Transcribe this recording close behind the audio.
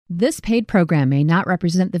This paid program may not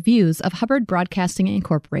represent the views of Hubbard Broadcasting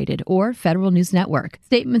Incorporated or Federal News Network.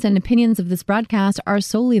 Statements and opinions of this broadcast are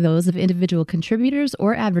solely those of individual contributors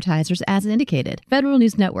or advertisers as indicated. Federal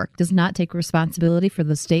News Network does not take responsibility for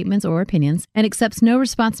the statements or opinions and accepts no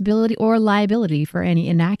responsibility or liability for any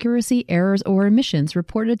inaccuracy, errors, or omissions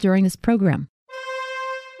reported during this program.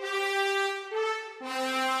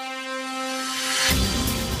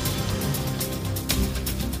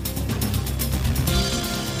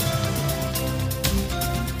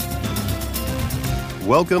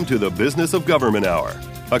 Welcome to the Business of Government Hour,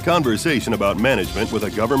 a conversation about management with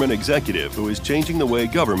a government executive who is changing the way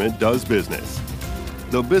government does business.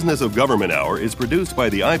 The Business of Government Hour is produced by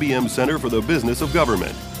the IBM Center for the Business of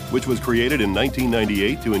Government, which was created in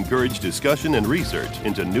 1998 to encourage discussion and research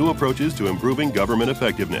into new approaches to improving government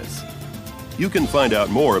effectiveness. You can find out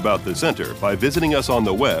more about the center by visiting us on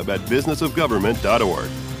the web at businessofgovernment.org.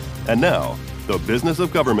 And now, the Business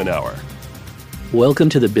of Government Hour. Welcome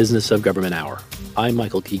to the Business of Government Hour. I'm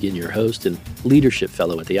Michael Keegan, your host and Leadership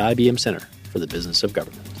Fellow at the IBM Center for the Business of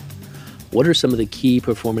Government. What are some of the key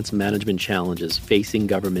performance management challenges facing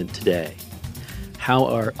government today? How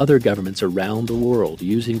are other governments around the world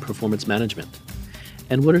using performance management?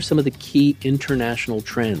 And what are some of the key international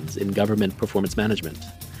trends in government performance management?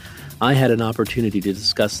 I had an opportunity to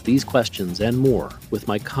discuss these questions and more with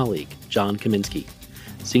my colleague, John Kamensky,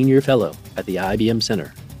 Senior Fellow at the IBM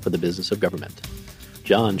Center for the Business of Government.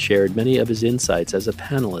 John shared many of his insights as a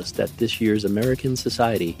panelist at this year's American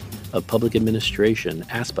Society of Public Administration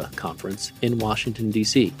ASPA conference in Washington,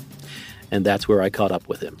 D.C., and that's where I caught up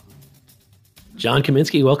with him. John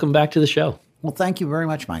Kamensky, welcome back to the show. Well, thank you very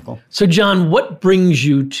much, Michael. So, John, what brings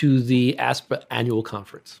you to the ASPA annual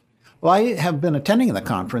conference? Well, I have been attending the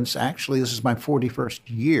conference. Actually, this is my 41st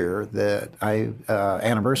year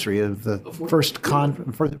anniversary of the first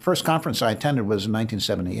conference I attended was in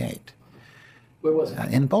 1978. Where was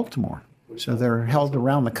it? In Baltimore. So they're held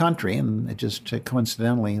around the country, and it just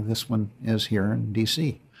coincidentally, this one is here in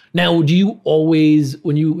D.C. Now, do you always,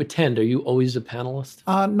 when you attend, are you always a panelist?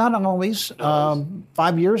 Not always.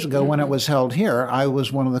 5 years ago, when it was held here, I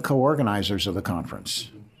was one of the co-organizers of the conference.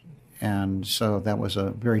 And so that was a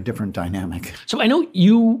very different dynamic. So I know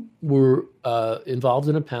you were involved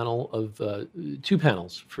in a panel of two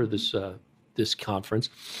panels for this conference.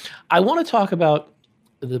 I want to talk about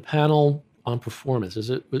the panel on performance. Is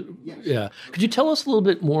it? Yes. Yeah. Could you tell us a little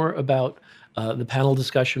bit more about the panel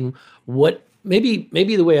discussion? What maybe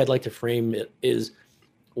the way I'd like to frame it is,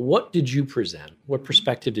 what did you present? What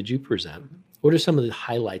perspective did you present? What are some of the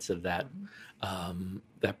highlights of that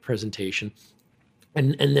presentation?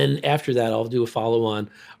 And then after that, I'll do a follow-on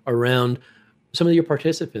around some of your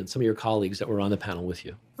participants, some of your colleagues that were on the panel with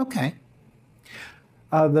you. Okay.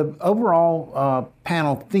 The overall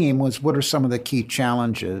panel theme was, what are some of the key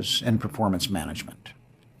challenges in performance management?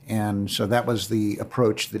 And so that was the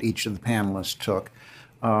approach that each of the panelists took.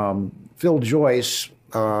 Phil Joyce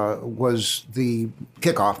was the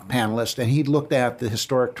kickoff panelist, and he looked at the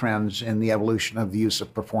historic trends in the evolution of the use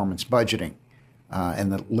of performance budgeting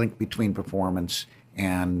and the link between performance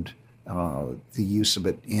and the use of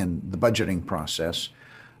it in the budgeting process.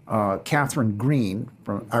 Catherine Barrett,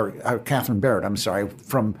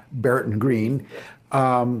 from Barrett and Green,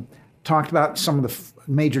 talked about some of the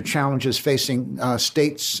major challenges facing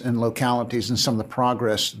states and localities and some of the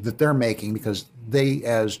progress that they're making, because they,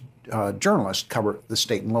 as journalists, cover the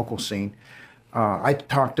state and local scene. I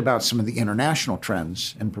talked about some of the international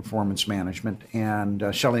trends in performance management,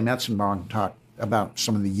 and Shelley Metzenbaum talked about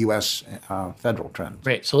some of the U.S. Federal trends.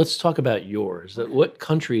 Right. So let's talk about yours. What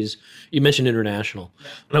countries, you mentioned international,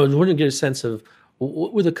 and I was wanting to get a sense of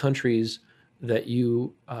what were the countries that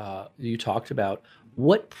you talked about.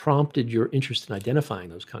 What prompted your interest in identifying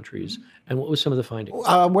those countries, and what was some of the findings?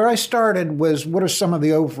 Where I started was, what are some of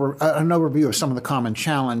the an overview of some of the common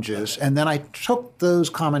challenges, and then I took those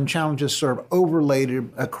common challenges, sort of overlaid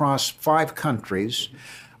across 5 countries.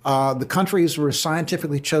 The countries were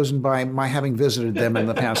scientifically chosen by my having visited them in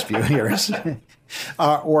the past few years,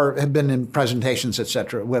 or have been in presentations, et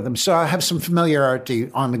cetera, with them. So I have some familiarity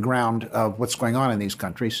on the ground of what's going on in these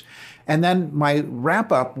countries. And then my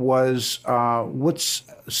wrap-up was, what's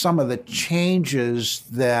some of the changes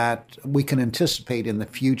that we can anticipate in the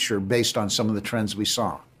future based on some of the trends we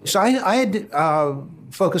saw. So I had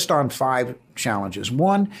focused on 5 challenges.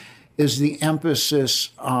 One is the emphasis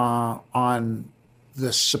on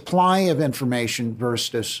the supply of information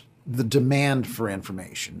versus the demand for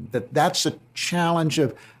information. That's a challenge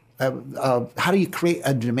of how do you create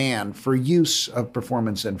a demand for use of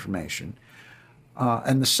performance information.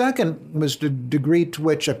 And the second was the degree to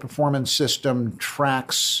which a performance system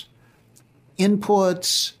tracks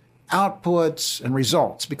inputs outputs, and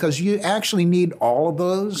results, because you actually need all of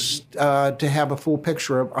those to have a full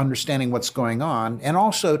picture of understanding what's going on, and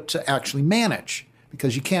also to actually manage,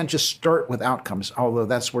 because you can't just start with outcomes, although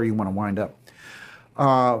that's where you want to wind up.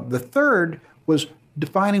 The third was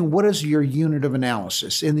defining what is your unit of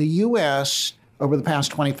analysis. In the U.S., over the past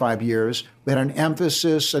 25 years, we had an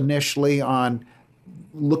emphasis initially on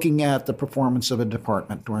looking at the performance of a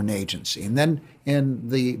department or an agency. And then in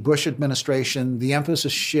the Bush administration, the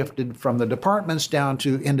emphasis shifted from the departments down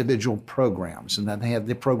to individual programs. And then they had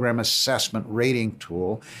the program assessment rating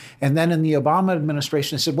tool. And then in the Obama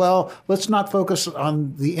administration, they said, well, let's not focus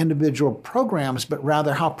on the individual programs, but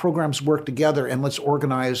rather how programs work together, and let's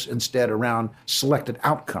organize instead around selected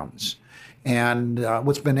outcomes. And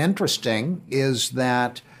what's been interesting is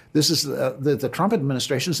that this is the Trump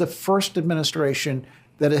administration is the first administration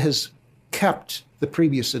that has kept the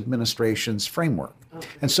previous administration's framework. Okay.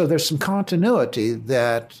 And so there's some continuity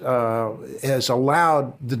that has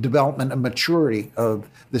allowed the development and maturity of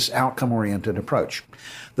this outcome-oriented approach.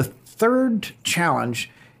 The third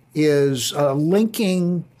challenge is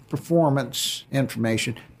linking performance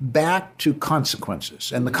information back to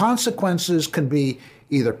consequences. And the consequences can be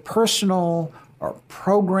either personal or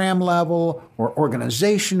program level or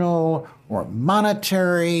organizational or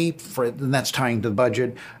monetary, and that's tying to the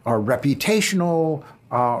budget, or reputational,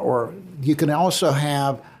 or you can also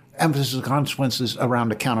have emphasis of consequences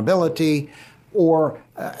around accountability, or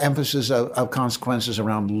emphasis of consequences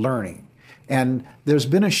around learning. And there's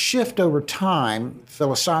been a shift over time,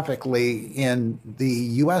 philosophically, in the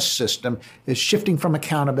U.S. system, is shifting from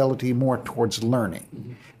accountability more towards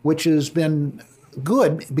learning, which has been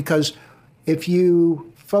good, because if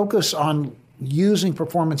you focus on using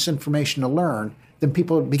performance information to learn, then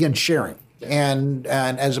people begin sharing, and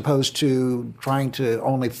as opposed to trying to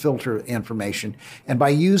only filter information. And by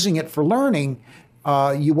using it for learning,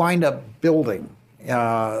 you wind up building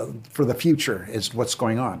for the future is what's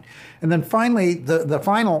going on. And then finally, the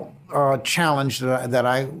final challenge that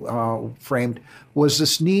I framed was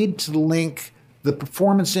this need to link the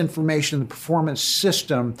performance information, the performance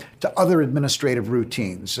system, to other administrative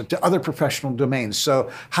routines, to other professional domains. So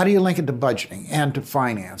how do you link it to budgeting and to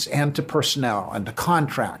finance and to personnel and to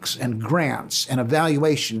contracts and grants and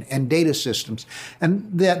evaluation and data systems? And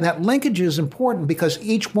that linkage is important because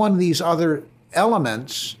each one of these other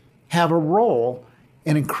elements have a role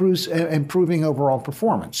in improving overall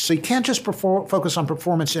performance. So you can't just focus on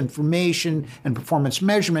performance information and performance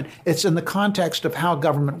measurement. It's in the context of how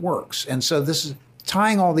government works. And so this is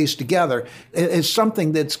tying all these together is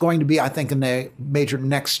something that's going to be, I think, a major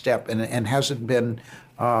next step and hasn't been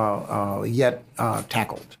yet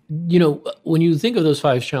tackled. You know, when you think of those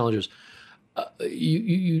 5 challenges,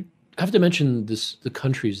 you have to mention the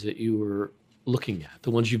countries that you were looking at,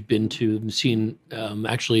 the ones you've been to and seen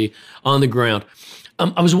actually on the ground.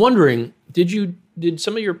 I was wondering, did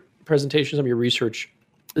some of your presentations, some of your research,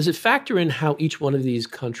 does it factor in how each one of these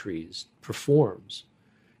countries performs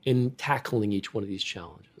in tackling each one of these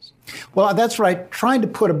challenges? Well, that's right. Trying to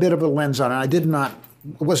put a bit of a lens on it.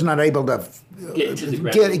 Was not able to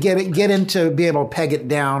get into be able to peg it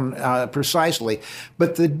down precisely.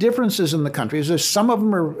 But the differences in the countries, some of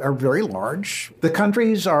them are very large. The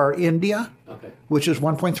countries are India, which is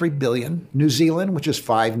 1.3 billion, New Zealand, which is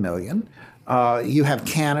 5 million. You have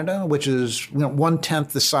Canada, which is 1/10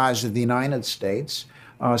 the size of the United States.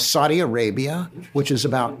 Saudi Arabia, which is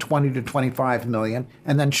about 20 to 25 million,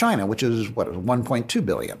 and then China, which is 1.2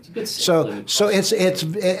 billion. So it's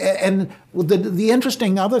and the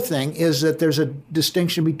interesting other thing is that there's a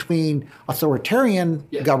distinction between authoritarian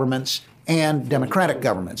governments and democratic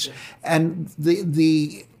governments. And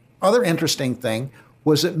the other interesting thing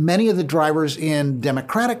was that many of the drivers in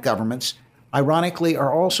democratic governments, ironically,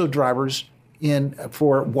 are also drivers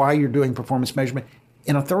for why you're doing performance measurement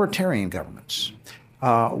in authoritarian governments.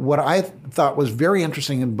 What I thought was very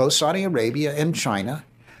interesting in both Saudi Arabia and China,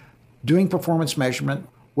 doing performance measurement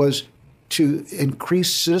was to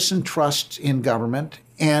increase citizen trust in government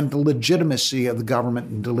and the legitimacy of the government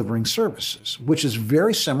in delivering services, which is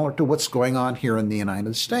very similar to what's going on here in the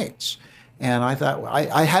United States. And I thought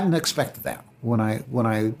I hadn't expected that when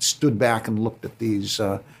I stood back and looked at these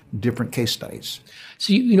different case studies.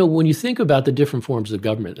 So, when you think about the different forms of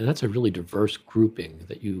government, and that's a really diverse grouping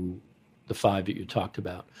the 5 that you talked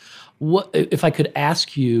about. What if I could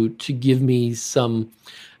ask you to give me some,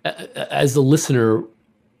 as the listener,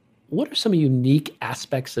 what are some unique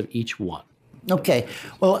aspects of each one? Okay.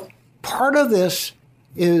 Well, part of this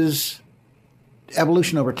is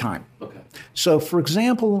evolution over time. Okay. So, for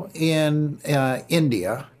example, in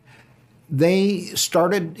India, They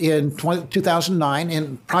started in 2009,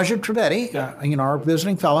 and Praja Trivedi, our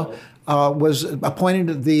visiting fellow, was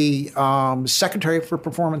appointed the Secretary for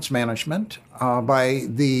Performance Management by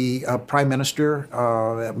the Prime Minister,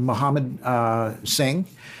 Mohammed Singh.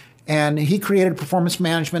 And he created a performance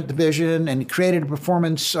management division, and he created a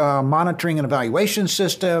performance monitoring and evaluation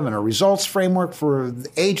system and a results framework for the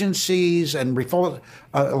agencies and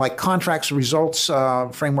like contracts, results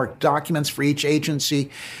framework documents for each agency.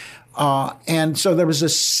 And so there was a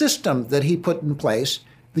system that he put in place.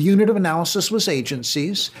 The unit of analysis was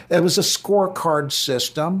agencies. It was a scorecard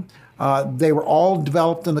system. They were all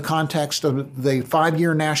developed in the context of the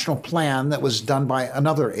 5-year national plan that was done by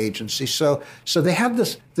another agency. So they had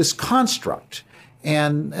this construct,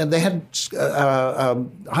 and they had a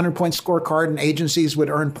 100-point scorecard, and agencies would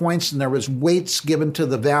earn points, and there was weights given to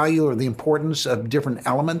the value or the importance of different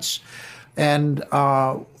elements. And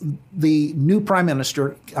the new Prime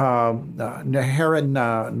Minister, Narendra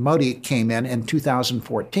Modi, came in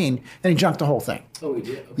 2014, and he junked the whole thing. Oh, he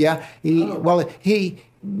did? Okay. Yeah. He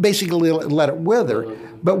basically let it wither.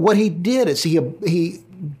 But what he did is he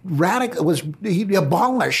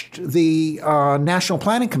abolished the National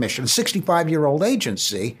Planning Commission, a 65-year-old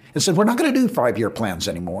agency, and said, we're not going to do 5-year plans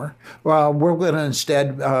anymore. We're going to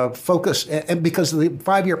instead focus, and because of the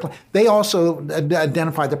 5-year plan, they also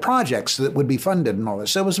identified the projects that would be funded and all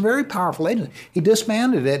this. So it was a very powerful agency. He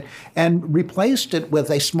disbanded it and replaced it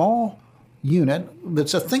with a small unit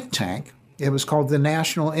that's a think tank. It was called the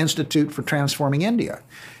National Institute for Transforming India.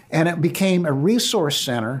 And it became a resource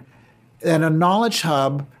center and a knowledge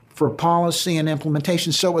hub for policy and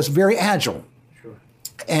implementation. So it was very agile. Sure.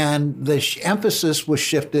 And the emphasis was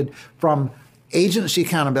shifted from agency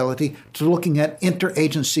accountability to looking at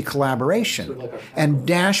interagency collaboration and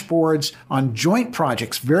dashboards on joint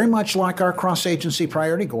projects, very much like our cross-agency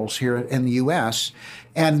priority goals here in the U.S.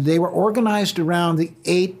 And they were organized around the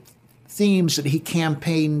 8 themes that he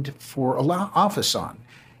campaigned for office on.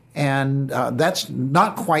 And that's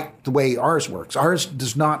not quite the way ours works. Ours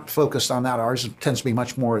does not focus on that. Ours tends to be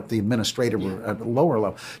much more at the administrative or at the lower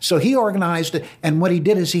level. So he organized it, and what he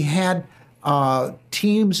did is he had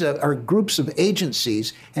teams or groups of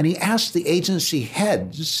agencies, and he asked the agency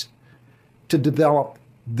heads to develop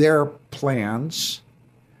their plans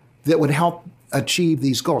that would help achieve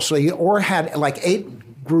these goals. So he had like 8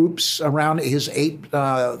 groups around his 8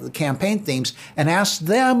 campaign themes and asked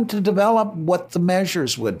them to develop what the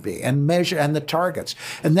measures would be and the targets.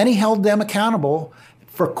 And then he held them accountable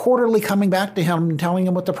for quarterly coming back to him and telling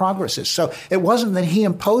him what the progress is. So it wasn't that he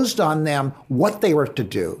imposed on them what they were to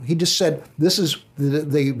do. He just said, this is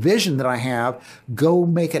the vision that I have, go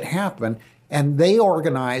make it happen. And they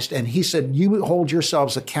organized, and he said, you hold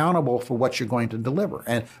yourselves accountable for what you're going to deliver.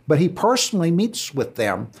 But he personally meets with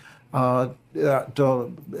them to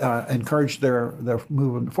encourage their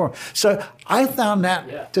movement forward. So I found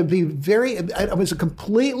that to be it was a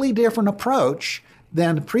completely different approach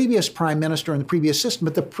than the previous prime minister and the previous system.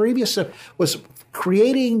 But the previous was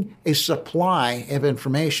creating a supply of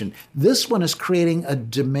information. This one is creating a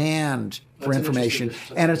demand for information,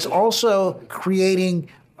 and it's also creating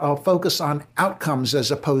a focus on outcomes as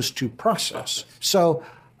opposed to process. So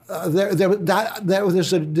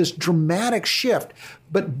there's this dramatic shift,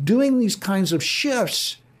 but doing these kinds of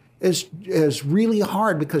shifts is really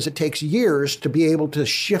hard because it takes years to be able to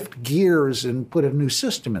shift gears and put a new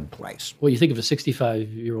system in place. Well, you think of a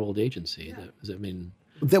 65-year-old agency.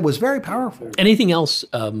 That was very powerful. Anything else,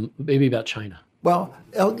 maybe about China? Well,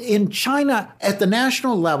 in China, at the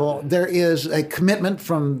national level, there is a commitment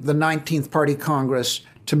from the 19th Party Congress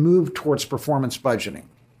to move towards performance budgeting.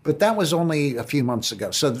 But that was only a few months ago.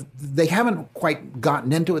 So they haven't quite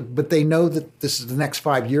gotten into it, but they know that this is the next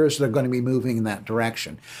 5 years they're going to be moving in that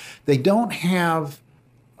direction. They don't have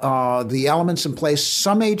the elements in place.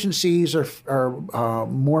 Some agencies are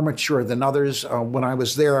more mature than others. When I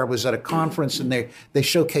was there, I was at a conference, and they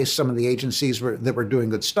showcased some of the agencies that were doing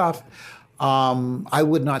good stuff. I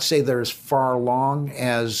would not say they're as far along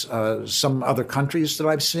as some other countries that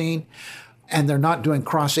I've seen. And they're not doing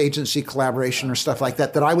cross-agency collaboration or stuff like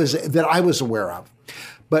that I was aware of.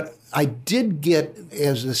 But I did get,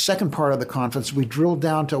 as the second part of the conference, we drilled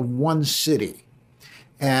down to one city,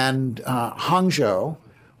 and Hangzhou,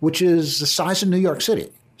 which is the size of New York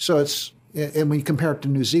City. So and when you compare it to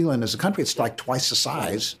New Zealand as a country, it's like twice the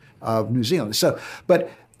size of New Zealand.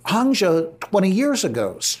 But Hangzhou, 20 years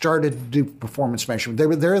ago, started to do performance measurement.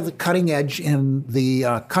 They're the cutting edge in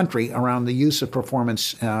the country around the use of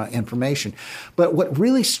performance information. But what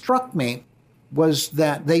really struck me was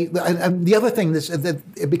that the other thing is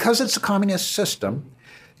that because it's a communist system,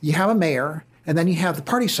 you have a mayor, and then you have the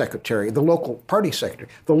party secretary, the local party secretary.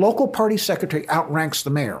 The local party secretary outranks the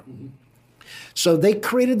mayor. So they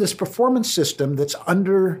created this performance system that's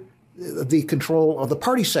under the control of the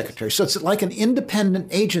party secretary. So it's like an independent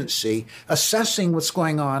agency assessing what's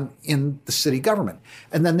going on in the city government.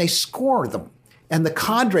 And then they score them. And the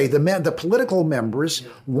cadre, the political members,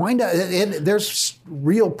 wind up, there's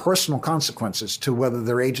real personal consequences to whether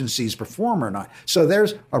their agencies perform or not. So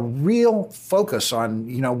there's a real focus on,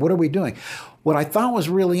 what are we doing? What I thought was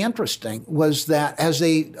really interesting was that as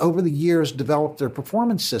they, over the years, developed their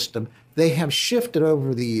performance system, they have shifted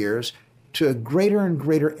over the years to a greater and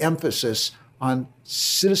greater emphasis on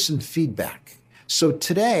citizen feedback. So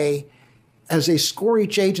today, as they score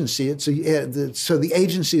each agency, so the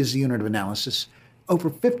agency is the unit of analysis, over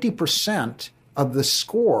 50% of the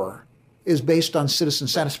score is based on citizen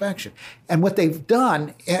satisfaction. And what they've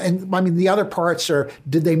done, and I mean, the other parts are,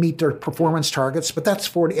 did they meet their performance targets? But that's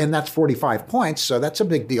 45 points, so that's a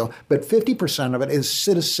big deal. But 50% of it is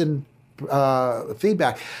citizen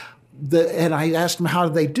feedback. And I asked them, how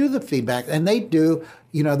do they do the feedback? And they do,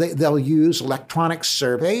 they'll use electronic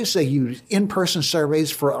surveys. They use in-person surveys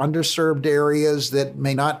for underserved areas that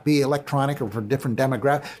may not be electronic or for different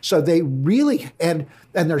demographics. So they really, and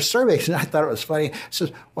their surveys, and I thought it was funny, it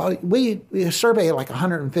says, well, we survey like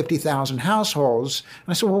 150,000 households.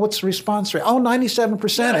 And I said, well, what's the response rate? Oh,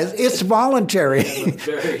 97%. It's voluntary.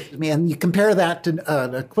 And you compare that to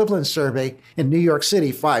an equivalent survey in New York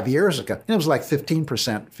City 5 years ago, and it was like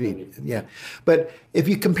 15% feed. Yeah. But if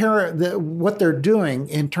you compare what they're doing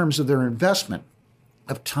in terms of their investment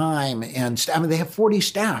of time and they have 40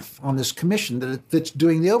 staff on this commission that's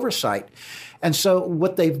doing the oversight. And so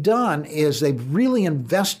what they've done is they've really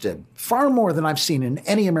invested far more than I've seen in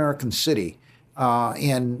any American city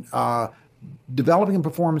in developing a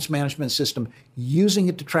performance management system, using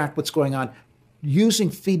it to track what's going on, using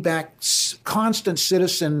feedback, constant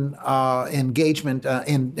citizen engagement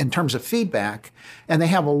in terms of feedback. And they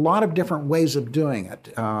have a lot of different ways of doing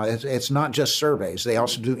it. It's not just surveys. They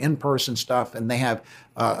also do in-person stuff, and they have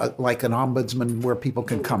like an ombudsman where people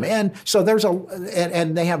can come in. So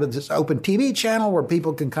and they have this open TV channel where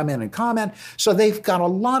people can come in and comment. So they've got a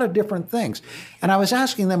lot of different things. And I was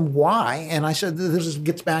asking them why, and I said this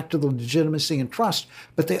gets back to the legitimacy and trust.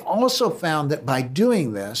 But they also found that by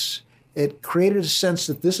doing this, it created a sense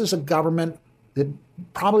that this is a government that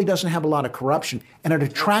probably doesn't have a lot of corruption, and it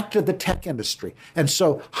attracted the tech industry. And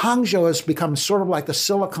so Hangzhou has become sort of like the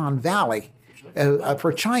Silicon Valley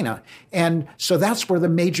for China. And so that's where the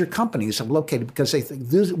major companies have located, because they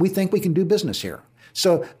think we think we can do business here.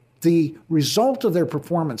 So the result of their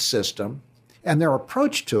performance system and their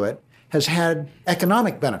approach to it has had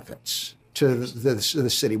economic benefits to the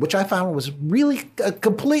city, which I found was really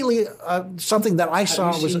completely something that I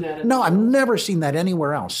saw was no, I've never seen that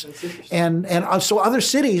anywhere else. And so other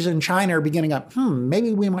cities in China are beginning up,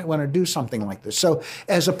 maybe we might want to do something like this. So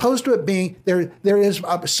as opposed to it being there is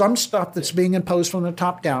some stuff that's being imposed from the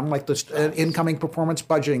top down, like this incoming performance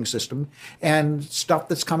budgeting system, and stuff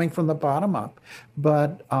that's coming from the bottom up.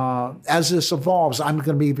 But as this evolves, I'm going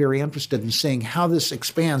to be very interested in seeing how this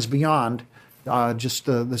expands beyond just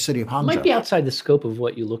the city of Hangzhou. It might be outside the scope of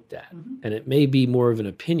what you looked at, and it may be more of an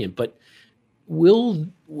opinion, but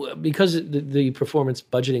because the performance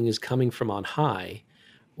budgeting is coming from on high,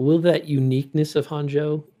 will that uniqueness of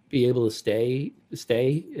Hangzhou be able to stay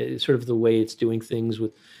sort of the way it's doing things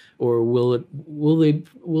with, or will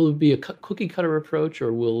it be a cookie cutter approach,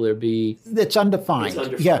 or will there be? It's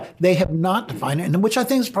undefined. Yeah, they have not defined it, which I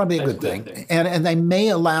think is probably a good thing. And they may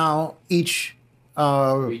allow each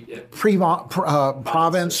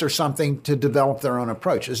province or something to develop their own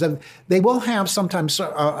approaches. And they will have sometimes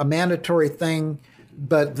a mandatory thing,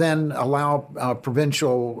 but then allow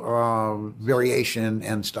provincial variation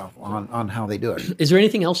and stuff on how they do it. Is there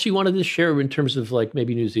anything else you wanted to share in terms of like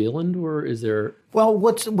maybe New Zealand, or is there? Well,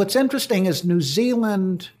 what's interesting is New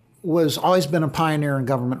Zealand was always been a pioneer in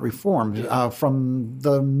government reform from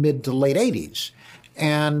the mid to late 80s.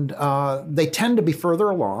 And they tend to be further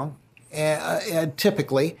along.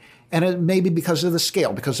 Typically, and it may be because of the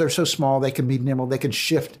scale, because they're so small, they can be nimble, they can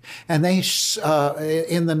shift. And they,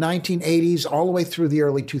 in the 1980s, all the way through the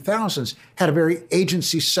early 2000s, had a very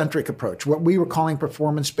agency-centric approach, what we were calling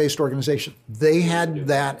performance-based organization. They had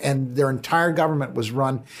that, and their entire government was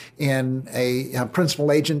run in a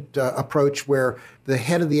principal agent approach, where the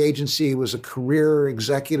head of the agency was a career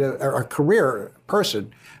executive or a career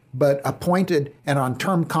person, but appointed and on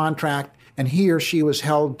term contract. And he or she was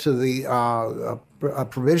held to the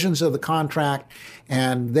provisions of the contract,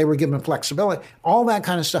 and they were given flexibility, all that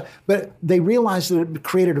kind of stuff. But they realized that it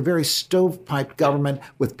created a very stovepipe government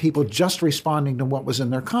with people just responding to what was in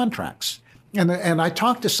their contracts. And I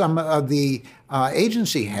talked to some of the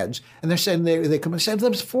agency heads, and they're saying they come and said there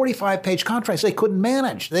was 45-page contracts they couldn't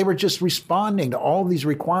manage. They were just responding to all these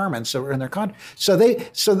requirements that were in their contract. So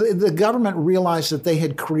the government realized that they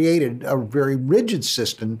had created a very rigid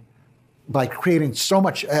system by creating so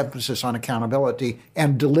much emphasis on accountability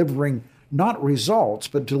and delivering not results,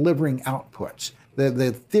 but delivering outputs.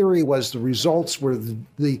 The theory was the results were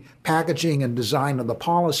the packaging and design of the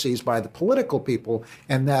policies by the political people,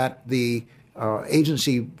 and that the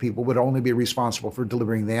agency people would only be responsible for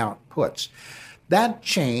delivering the outputs. That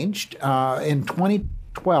changed in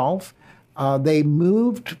 2012. They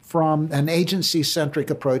moved from an agency-centric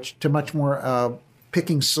approach to much more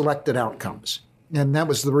picking selected outcomes. And that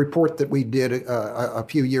was the report that we did a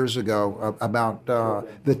few years ago about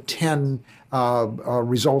the 10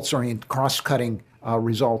 results-oriented, cross-cutting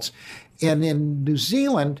results. And in New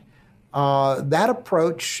Zealand, that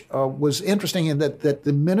approach was interesting in that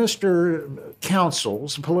the minister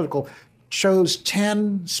councils, political, chose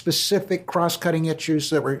 10 specific cross-cutting issues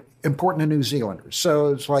that were important to New Zealanders.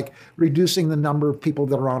 So it's like reducing the number of people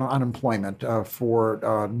that are on unemployment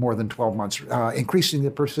for more than 12 months, increasing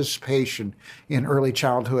the participation in early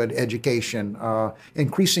childhood education,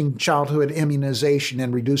 increasing childhood immunization,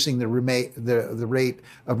 and reducing the rate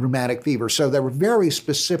of rheumatic fever. So there were very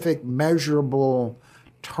specific, measurable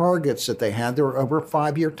targets that they had. They were over a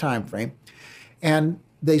 5-year time frame. And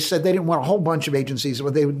they said they didn't want a whole bunch of agencies,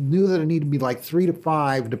 but they knew that it needed to be like 3 to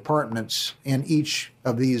 5 departments in each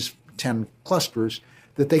of these 10 clusters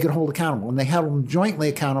that they could hold accountable. And they held them jointly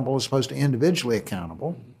accountable as opposed to individually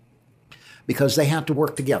accountable because they had to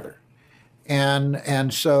work together.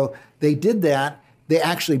 And so they did that. They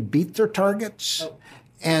actually beat their targets.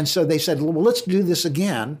 And so they said, well, let's do this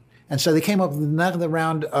again. And so they came up with another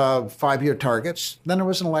round of 5-year targets. Then there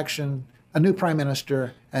was an election, a new prime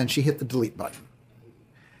minister, and she hit the delete button.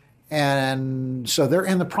 And so they're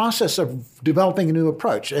in the process of developing a new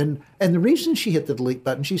approach. And the reason she hit the delete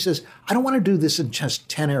button, she says, I don't want to do this in just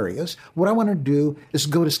 10 areas. What I want to do is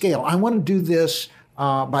go to scale. I want to do this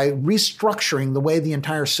by restructuring the way the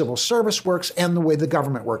entire civil service works and the way the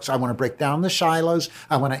government works. I want to break down the silos.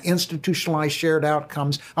 I want to institutionalize shared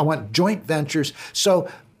outcomes. I want joint ventures. So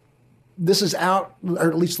this is out, or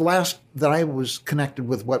at least the last that I was connected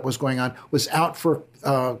with what was going on, was out for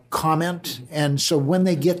comment. And so when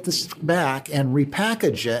they get this back and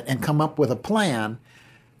repackage it and come up with a plan,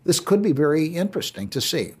 this could be very interesting to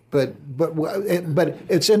see. But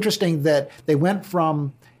it's interesting that they went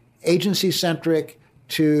from agency-centric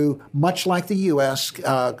to, much like the U.S.,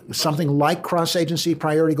 something like cross-agency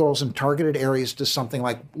priority goals in targeted areas, to something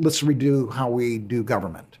like, let's redo how we do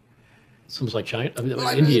government. Seems like China,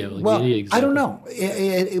 India. India I don't know.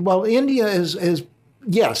 India is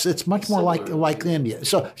yes, it's much more like India.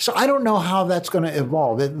 So I don't know how that's going to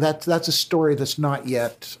evolve. That's a story that's not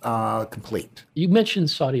yet complete. You mentioned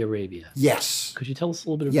Saudi Arabia. Yes. Could you tell us a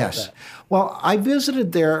little bit about that? Well, I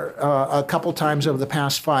visited there a couple times over the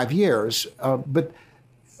past 5 years. But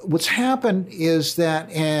what's happened is that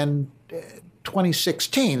in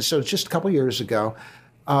 2016, so just a couple years ago,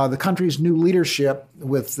 the country's new leadership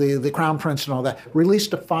with the Crown Prince and all that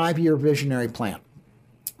released a 5-year visionary plan.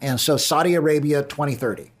 And so Saudi Arabia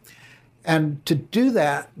 2030. And to do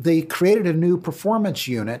that, they created a new performance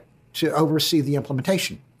unit to oversee the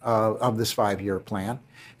implementation of this 5-year plan.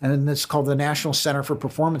 And it's called the National Center for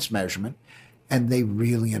Performance Measurement. And they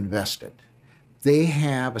really invested. They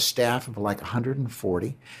have a staff of like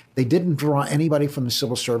 140. They didn't draw anybody from the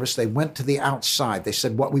civil service. They went to the outside. They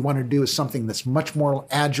said, what we want to do is something that's much more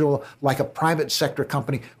agile, like a private sector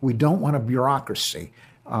company. We don't want a bureaucracy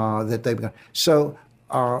that they've got. So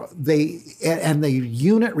the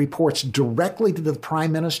unit reports directly to the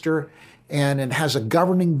prime minister, and it has a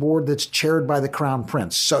governing board that's chaired by the Crown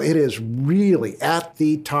Prince. So it is really at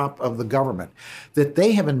the top of the government. That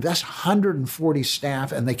they have invested 140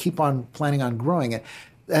 staff, and they keep on planning on growing it.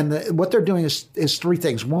 And what they're doing is 3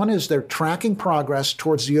 things. One is they're tracking progress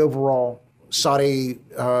towards the overall Saudi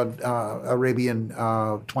Arabian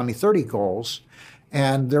 2030 goals.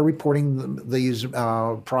 And they're reporting these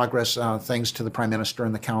progress things to the prime minister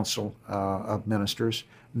and the council of ministers.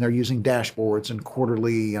 And they're using dashboards and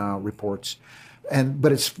quarterly reports,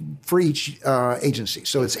 but it's for each agency,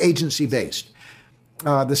 so it's agency-based.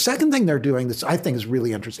 The second thing they're doing that I think is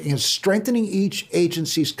really interesting is strengthening each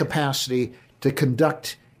agency's capacity to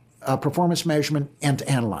conduct performance measurement and to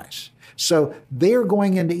analyze. So they're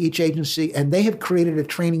going into each agency, and they have created a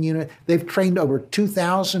training unit. They've trained over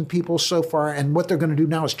 2,000 people so far, and what they're going to do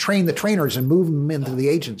now is train the trainers and move them into the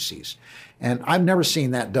agencies. And I've never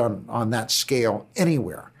seen that done on that scale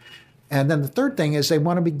anywhere. And then the third thing is they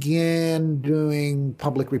want to begin doing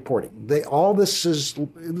public reporting. All this is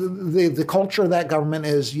the culture of that government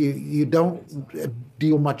is you don't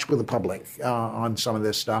deal much with the public on some of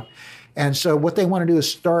this stuff. And so what they want to do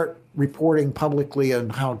is start reporting publicly on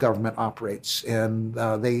how government operates. And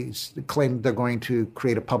they claim they're going to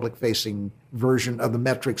create a public-facing version of the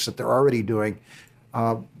metrics that they're already doing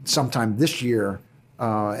sometime this year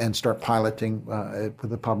and start piloting with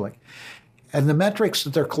the public. And the metrics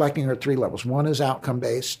that they're collecting are at three levels. One is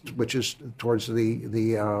outcome-based, which is towards the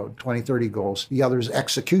 2030 goals. The other is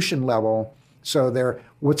execution level. So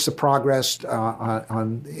what's the progress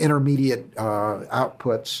on intermediate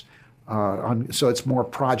outputs? So it's more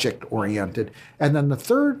project-oriented. And then the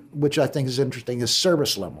third, which I think is interesting, is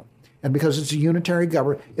service level. And because it's a unitary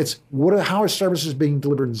government, it's how are services being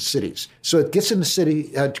delivered in cities? So it gets into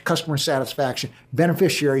city customer satisfaction,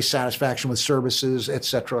 beneficiary satisfaction with services, et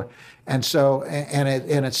cetera. And so, and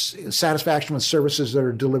it's satisfaction with services that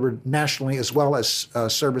are delivered nationally, as well as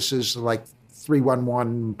services like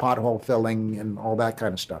 311, pothole filling, and all that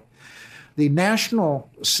kind of stuff. The National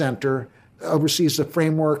Center oversees the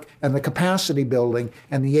framework and the capacity building,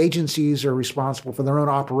 and the agencies are responsible for their own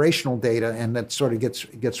operational data, and that sort of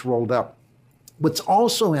gets rolled up. What's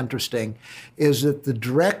also interesting is that the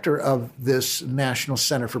director of this National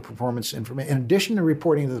Center for Performance Information, in addition to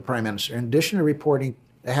reporting to the Prime Minister, in addition to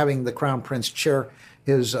having the Crown Prince chair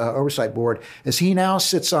his oversight board, is he now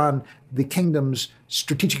sits on the Kingdom's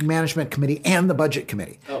Strategic Management Committee and the Budget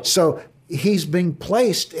Committee. Oh. So he's being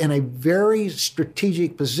placed in a very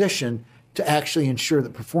strategic position to actually ensure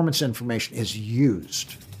that performance information is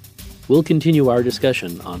used. We'll continue our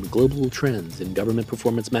discussion on global trends in government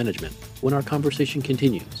performance management when our conversation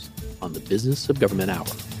continues on the Business of Government Hour.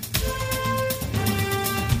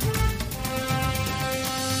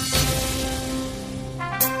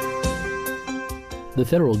 The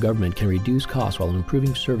federal government can reduce costs while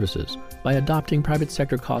improving services by adopting private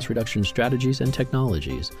sector cost reduction strategies and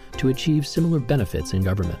technologies to achieve similar benefits in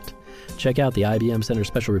government. Check out the IBM Center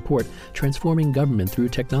special report, Transforming Government Through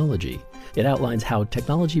Technology. It outlines how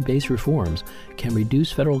technology-based reforms can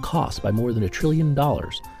reduce federal costs by more than $1 trillion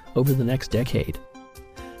over the next decade.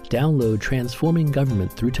 Download Transforming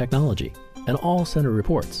Government Through Technology and all Center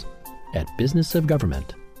reports at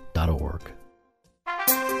businessofgovernment.org.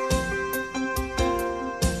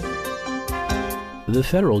 The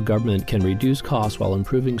federal government can reduce costs while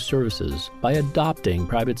improving services by adopting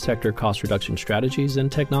private sector cost reduction strategies and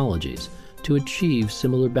technologies to achieve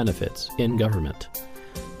similar benefits in government.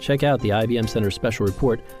 Check out the IBM Center special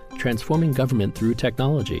report, Transforming Government Through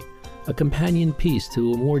Technology, a companion piece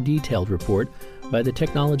to a more detailed report by the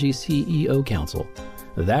Technology CEO Council.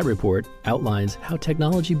 That report outlines how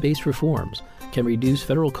technology-based reforms can reduce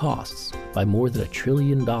federal costs by more than $1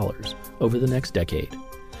 trillion over the next decade.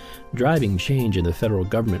 Driving change in the federal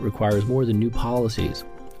government requires more than new policies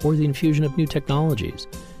or the infusion of new technologies.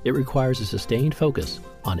 It requires a sustained focus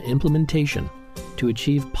on implementation to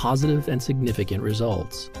achieve positive and significant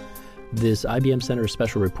results. This IBM Center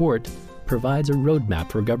special report provides a roadmap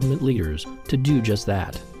for government leaders to do just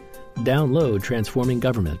that. Download Transforming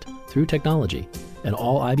Government Through Technology and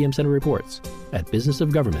all IBM Center reports at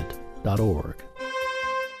businessofgovernment.org.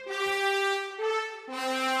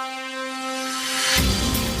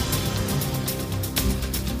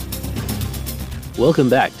 Welcome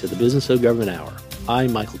back to the Business of Government Hour.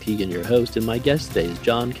 I'm Michael Keegan, your host, and my guest today is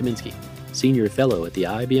John Kamensky, Senior Fellow at the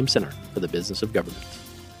IBM Center for the Business of Government.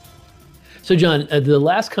 So, John, the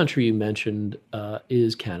last country you mentioned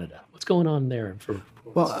is Canada. What's going on there?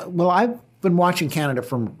 Well, I've been watching Canada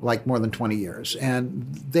for like more than 20 years, and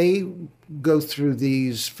they go through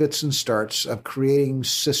these fits and starts of creating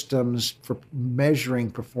systems for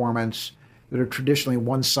measuring performance that are traditionally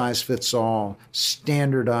one-size-fits-all,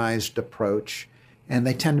 standardized approach. And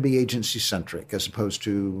they tend to be agency-centric as opposed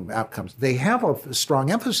to outcomes. They have a strong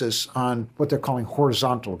emphasis on what they're calling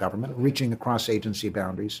horizontal government, reaching across agency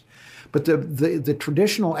boundaries. But the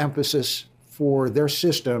traditional emphasis for their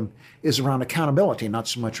system is around accountability, not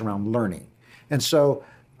so much around learning. And so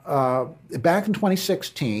back in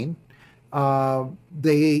 2016,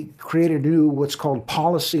 they created a new what's called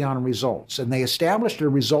policy on results. And they established a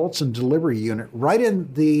results and delivery unit right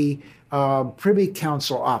in the Privy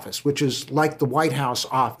Council office, which is like the White House,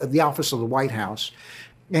 the office of the White House.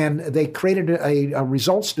 And they created a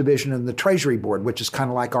results division in the Treasury Board, which is kind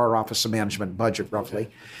of like our Office of Management Budget,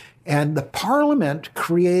 roughly. And the Parliament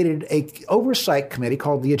created an oversight committee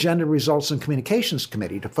called the Agenda Results and Communications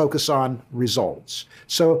Committee to focus on results.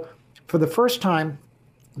 So for the first time,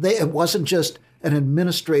 it wasn't just an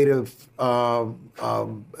administrative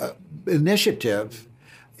initiative.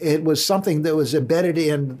 it was something that was embedded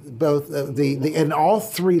in both in all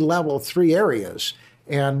three areas.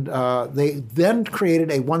 And they then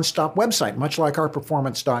created a one-stop website, much like our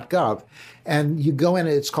performance.gov. And you go in,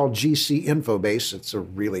 it's called GC Infobase. It's a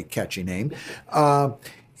really catchy name.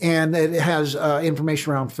 And it has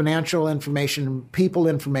information around financial information, people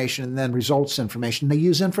information, and then results information. They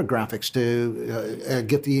use infographics to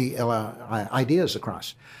get the ideas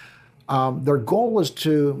across. Their goal is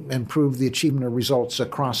to improve the achievement of results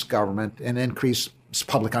across government and increase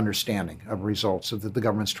public understanding of results that the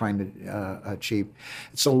government's trying to achieve.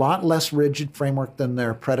 It's a lot less rigid framework than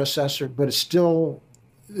their predecessor, but it's still,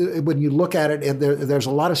 when you look at it, there's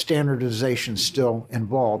a lot of standardization still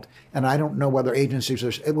involved. And I don't know whether agencies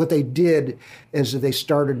what they did is that they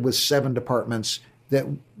started with 7 departments that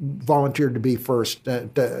volunteered to be first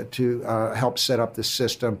to help set up this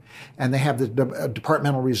system. And they have the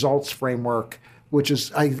departmental results framework, which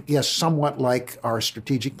is, I guess, somewhat like our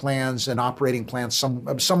strategic plans and operating plans,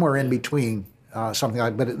 somewhere in between, something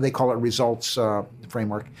like, but they call it results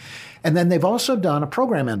framework. And then they've also done a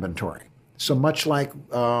program inventory. So much like,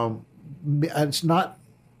 it's not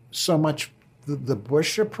so much the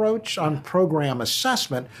Bush approach on program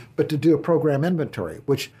assessment, but to do a program inventory,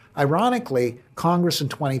 which ironically, Congress in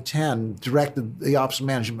 2010 directed the Office of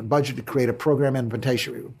Management and Budget to create a program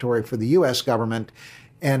inventory for the U.S. government,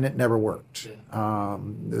 and it never worked.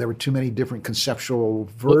 There were too many different conceptual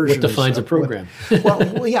versions. What defines a program?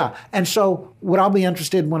 Well, yeah. And so what I'll be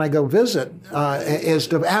interested in when I go visit is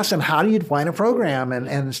to ask them, how do you define a program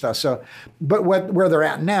and stuff. So, but where they're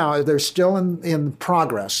at now, they're still in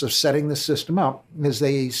progress of setting the system up, as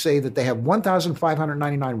they say that they have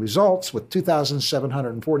 1,599 results with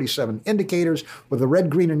 2,747 indicators with a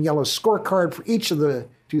red, green, and yellow scorecard for each of the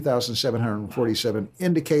 2,747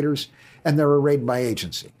 indicators, and they're arrayed by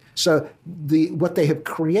agency. So what they have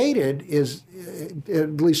created is,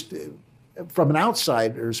 at least from an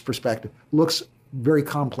outsider's perspective, looks very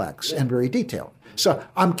complex and very detailed. So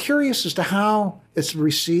I'm curious as to how it's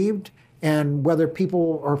received and whether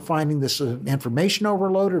people are finding this information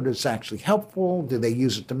overload, or it's actually helpful. Do they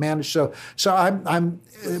use it to manage? So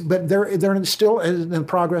but they're still in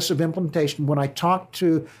progress of implementation. When I talked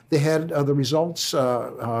to the head of the results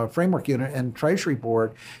framework unit and Treasury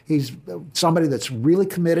Board, he's somebody that's really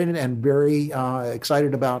committed and very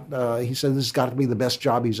excited about. He said this has got to be the best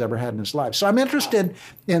job he's ever had in his life. So I'm interested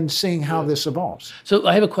in seeing how this evolves. So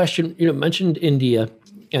I have a question. You mentioned India,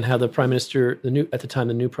 and how the prime minister, the new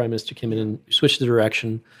prime minister came in and switched the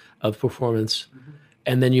direction of performance. Mm-hmm.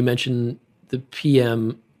 And then you mentioned the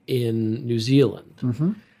PM in New Zealand,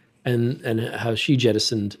 mm-hmm. and how she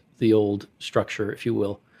jettisoned the old structure, if you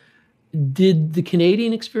will. Did the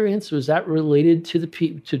Canadian experience, was that related to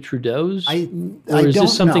to Trudeau's? I don't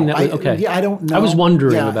know. I don't know. I was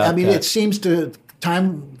wondering about that. I mean, it seems to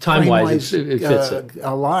time-wise it fits it.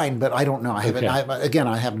 Align, but I don't know. I haven't. Okay.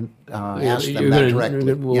 I haven't asked them that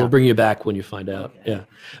directly. We'll bring you back when you find out. Yeah.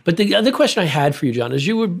 But the other question I had for you, John, is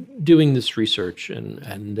you were doing this research,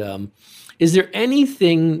 and is there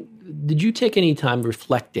anything? Did you take any time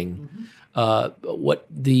reflecting what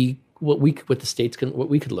the states what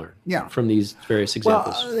we could learn from these various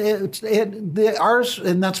examples? Well, ours,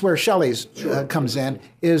 and that's where Shelley's comes in,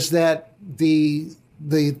 is that the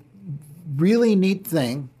really neat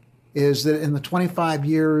thing is that in the 25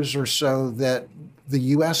 years or so that the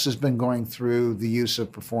U.S. has been going through the use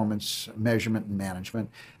of performance measurement and management,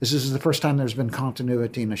 this is the first time there's been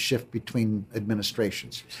continuity and a shift between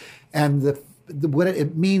administrations. And what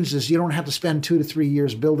it means is you don't have to spend 2 to 3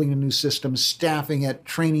 years building a new system, staffing it,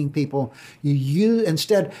 training people.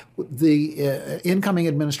 Instead, the incoming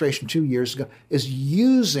administration 2 years ago is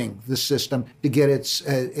using the system to get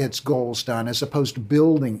its goals done, as opposed to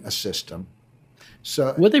building a system.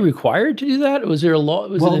 So, were they required to do that? Was there a law?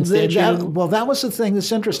 Was it instantiated? That was the thing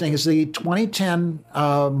that's interesting. Is the 2010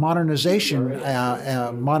 Modernization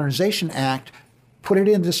Act put it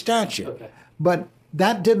into statute, but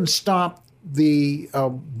that didn't stop the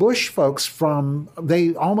Bush folks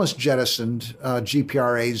they almost jettisoned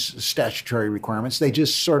GPRA's statutory requirements. They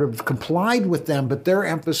just sort of complied with them, but their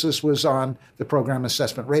emphasis was on the program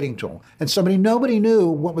assessment rating tool. And nobody knew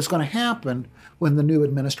what was going to happen when the new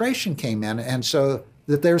administration came in. And so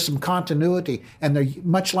that there's some continuity. And they're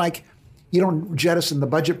much like you don't jettison the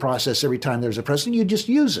budget process every time there's a president, you just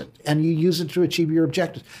use it. And you use it to achieve your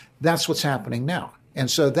objectives. That's what's happening now. And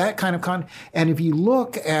so that kind of and if you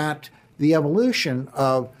look at the evolution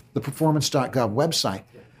of the performance.gov website,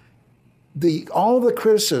 all the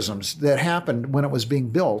criticisms that happened when it was being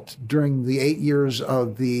built during the 8 years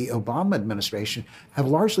of the Obama administration have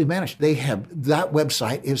largely vanished. That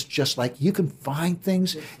website is just like, you can find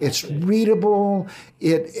things. It's readable.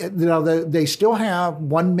 They still have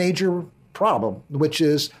one major problem, which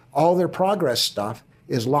is all their progress stuff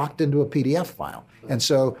is locked into a PDF file. And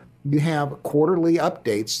so you have quarterly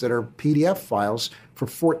updates that are PDF files for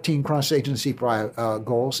 14 cross-agency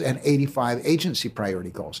goals and 85 agency priority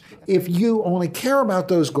goals. If you only care about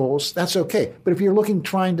those goals, that's okay. But if you're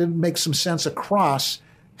trying to make some sense across,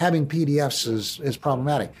 having PDFs is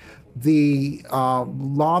problematic. The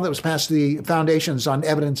law that was passed, the Foundations on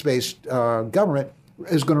Evidence-Based Government,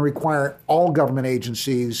 is going to require all government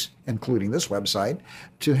agencies, including this website,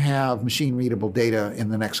 to have machine-readable data in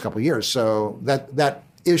the next couple of years. So that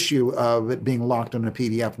issue of it being locked in a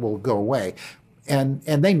PDF will go away. And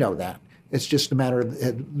they know that. It's just a matter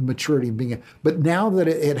of maturity being. But now that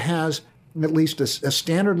it has at least a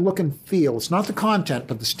standard look and feel, it's not the content,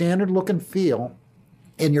 but the standard look and feel,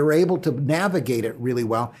 and you're able to navigate it really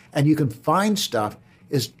well, and you can find stuff,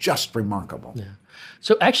 is just remarkable. Yeah.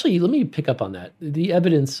 So actually, let me pick up on that. The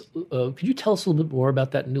evidence, could you tell us a little bit more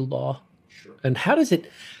about that new law? Sure. And how does it,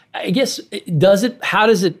 how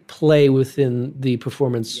does it play within the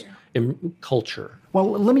performance culture? Well,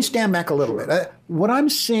 let me stand back a little bit. What I'm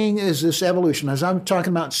seeing is this evolution. As I'm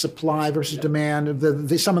talking about supply versus demand,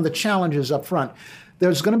 some of the challenges up front,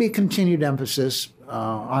 there's going to be continued emphasis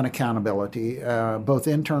on accountability, both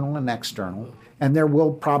internal and external. And there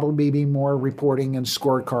will probably be more reporting and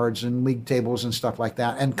scorecards and league tables and stuff like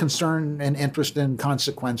that, and concern and interest in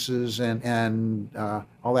consequences and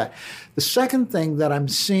all that. The second thing that I'm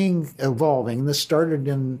seeing evolving, this started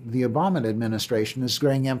in the Obama administration, is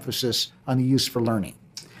growing emphasis on the use for learning.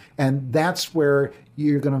 And that's where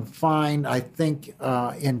you're going to find, I think,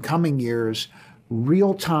 in coming years,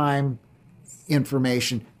 real-time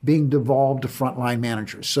information being devolved to frontline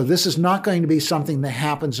managers. So this is not going to be something that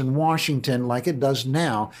happens in Washington like it does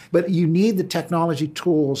now, but you need the technology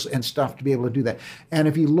tools and stuff to be able to do that. And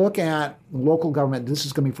if you look at local government, this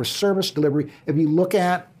is going to be for service delivery. If you look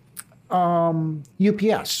at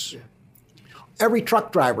UPS, every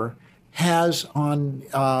truck driver has on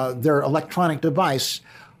their electronic device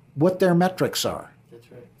what their metrics are. That's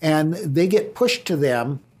right. And they get pushed to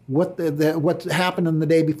them what happened in the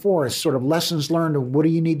day before is sort of lessons learned of what do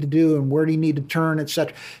you need to do and where do you need to turn, et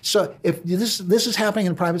cetera. So if this is happening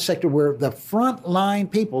in the private sector where the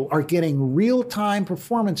frontline people are getting real-time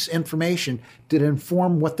performance information to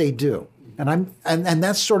inform what they do. And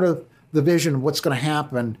that's sort of the vision of what's going to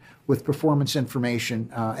happen with performance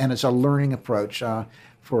information, and it's a learning approach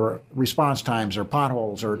for response times or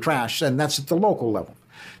potholes or trash, and that's at the local level.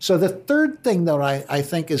 So the third thing that I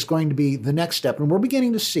think is going to be the next step, and we're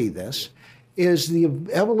beginning to see this, is the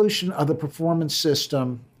evolution of the performance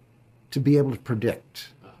system to be able to predict.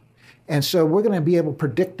 And so we're going to be able to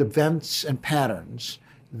predict events and patterns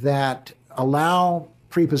that allow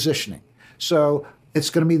pre-positioning. So it's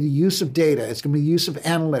going to be the use of data. It's going to be the use of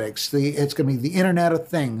analytics. It's going to be the Internet of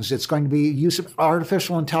Things. It's going to be use of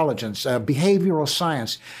artificial intelligence, behavioral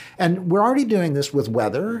science. And we're already doing this with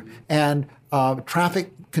weather and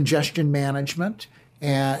traffic congestion management.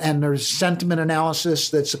 And there's sentiment analysis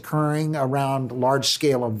that's occurring around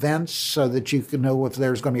large-scale events so that you can know if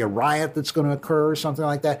there's going to be a riot that's going to occur or something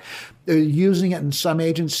like that. They're using it in some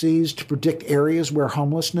agencies to predict areas where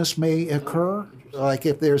homelessness may occur, like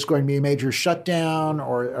if there's going to be a major shutdown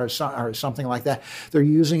or something like that. They're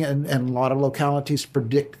using it in a lot of localities to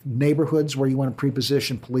predict neighborhoods where you want to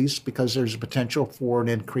pre-position police because there's a potential for an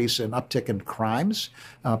increase in uptick in crimes,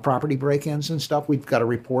 property break-ins and stuff. We've got a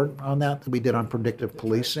report on that we did on predictive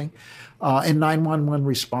policing, and 911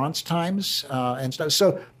 response times and stuff.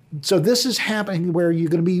 So this is happening where you're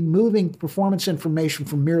going to be moving performance information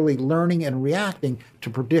from merely learning and reacting to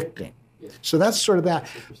predicting. So that's sort of that.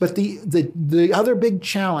 But the other big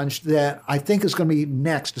challenge that I think is going to be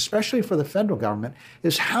next, especially for the federal government,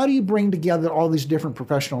 is how do you bring together all these different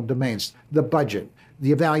professional domains, the budget,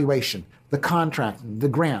 the evaluation, the contracting, the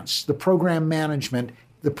grants, the program management,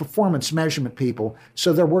 the performance measurement people,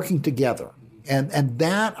 so they're working together. And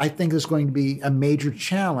that, I think, is going to be a major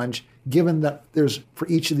challenge, given that there's, for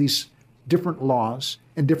each of these different laws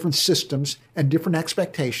and different systems and different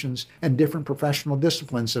expectations and different professional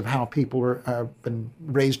disciplines of how people have been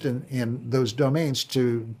raised in those domains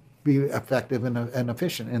to be effective and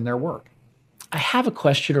efficient in their work. I have a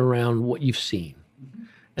question around what you've seen,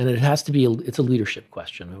 and it has to be, it's a leadership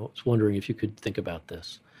question. I was wondering if you could think about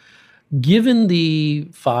this. Given the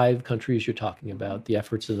 5 countries you're talking about, the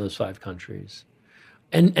efforts of those 5 countries,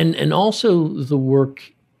 and also the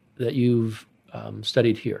work that you've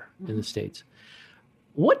studied here in the States.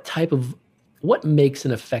 What makes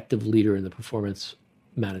an effective leader in the performance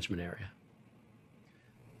management area?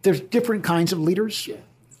 There's different kinds of leaders. Yeah.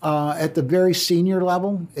 At the very senior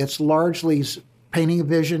level, it's largely painting a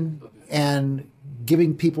vision and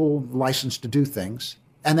giving people license to do things,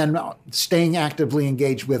 and then staying actively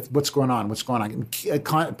engaged with what's going on,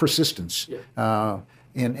 persistence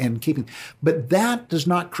in keeping. But that does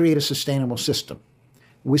not create a sustainable system.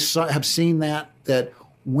 We have seen that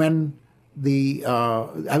when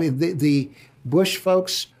the Bush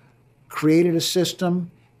folks created a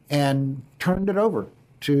system and turned it over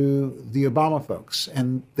to the Obama folks,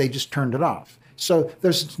 and they just turned it off. So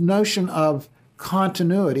there's this notion of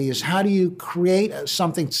continuity is how do you create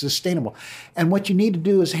something sustainable? And what you need to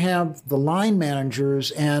do is have the line managers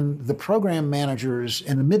and the program managers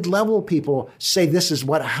and the mid-level people say this is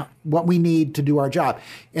what we need to do our job.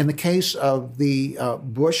 In the case of the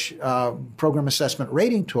Bush program assessment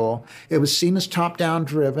rating tool, it was seen as top-down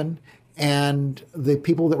driven, and the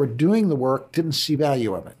people that were doing the work didn't see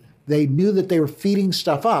value of it. They knew that they were feeding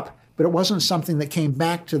stuff up, but it wasn't something that came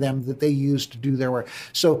back to them that they used to do their work.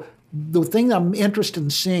 So the thing I'm interested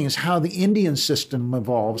in seeing is how the Indian system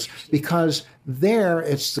evolves, because there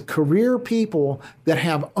it's the career people that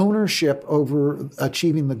have ownership over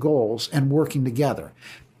achieving the goals and working together.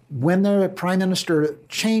 When the prime minister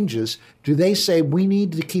changes, do they say we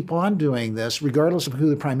need to keep on doing this regardless of who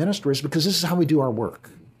the prime minister is, because this is how we do our work?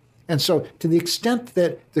 And so to the extent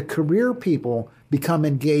that the career people become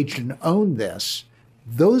engaged and own this,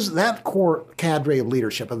 that core cadre of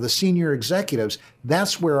leadership, of the senior executives,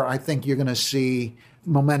 that's where I think you're going to see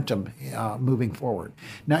momentum moving forward.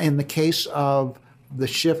 Now, in the case of the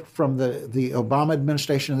shift from the Obama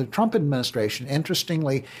administration to the Trump administration,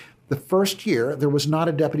 interestingly, the first year there was not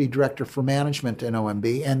a deputy director for management in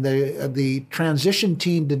OMB, and the transition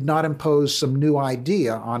team did not impose some new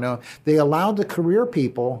idea on it. They allowed the career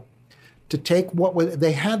people to take what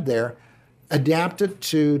they had there, adapt it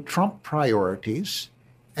to Trump priorities,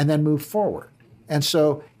 and then move forward. And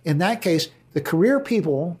so in that case, the career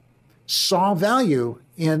people saw value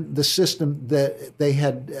in the system that they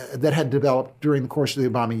had developed during the course of the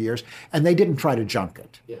Obama years, and they didn't try to junk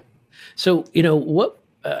it. Yeah. So, what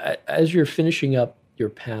as you're finishing up your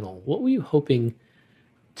panel, what were you hoping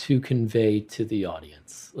to convey to the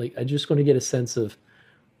audience? Like, I just want to get a sense of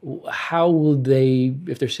how will they,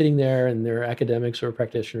 if they're sitting there and they're academics or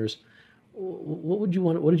practitioners, what did you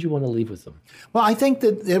want to leave with them? Well, I think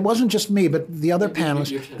that it wasn't just me, but the other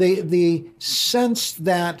panelists, the sense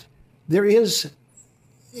that this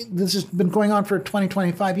has been going on for 20,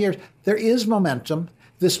 25 years. There is momentum.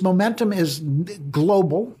 This momentum is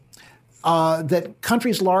global, that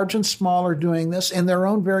countries large and small are doing this in their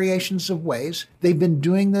own variations of ways. They've been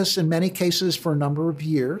doing this in many cases for a number of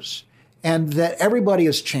years. And that everybody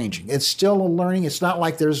is changing. It's still a learning. It's not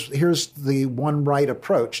like here's the one right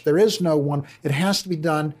approach. There is no one. It has to be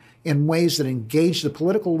done in ways that engage the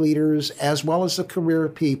political leaders as well as the career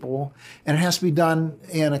people, and it has to be done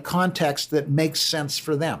in a context that makes sense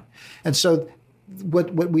for them. And so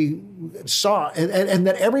what we saw, and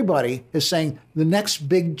that everybody is saying the next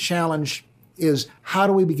big challenge is how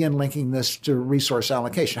do we begin linking this to resource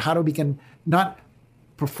allocation? How do we begin not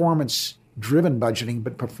performance-driven budgeting,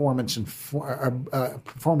 but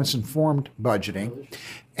performance-informed budgeting,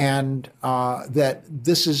 and that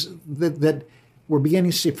we're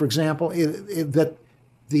beginning to see, for example, that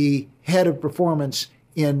the head of performance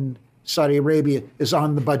in Saudi Arabia is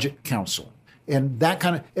on the Budget Council, and that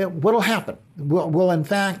kind of what'll happen? Will in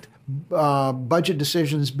fact budget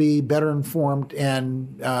decisions be better informed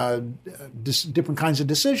and different kinds of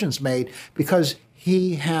decisions made because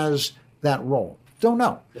he has that role? Don't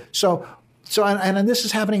know. So and this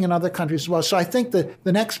is happening in other countries as well. So I think that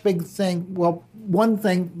the next big thing, one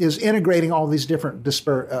thing is integrating all these different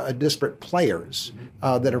disparate players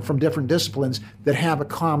that are from different disciplines that have a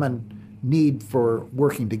common need for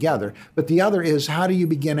working together. But the other is how do you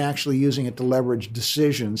begin actually using it to leverage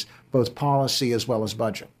decisions, both policy as well as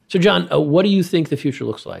budget? So John, what do you think the future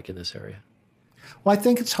looks like in this area? Well, I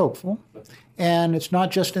think it's hopeful, and it's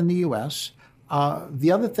not just in the U.S.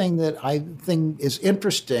 The other thing that I think is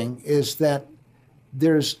interesting is that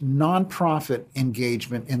there's nonprofit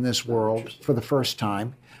engagement in this world for the first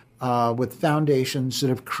time with foundations that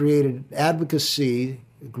have created advocacy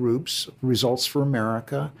groups, Results for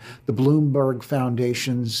America, the Bloomberg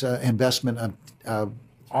Foundation's investment of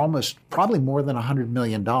probably more than $100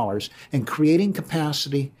 million in creating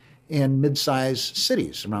capacity in mid-sized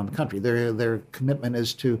cities around the country. Their commitment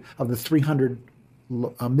is of the 300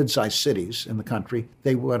 mid-sized cities in the country.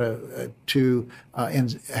 They want to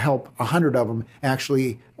help 100 of them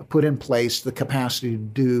actually put in place the capacity to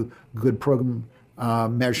do good program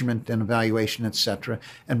measurement and evaluation, et cetera.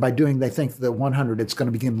 And by doing, they think the 100, it's going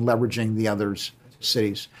to begin leveraging the other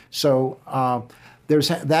cities. So there's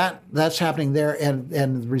that's happening there.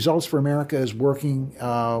 And Results for America is working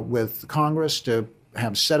with Congress to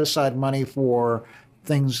have set aside money for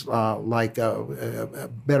things like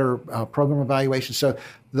better program evaluation. So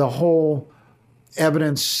the whole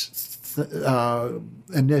evidence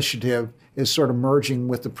initiative is sort of merging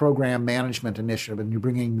with the program management initiative, and you're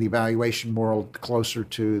bringing the evaluation world closer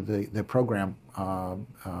to the program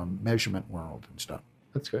measurement world and stuff.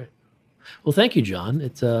 That's great. Well, thank you, John.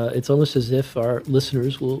 It's almost as if our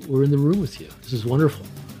listeners were in the room with you. This is wonderful.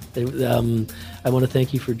 I want to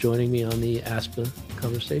thank you for joining me on the ASPA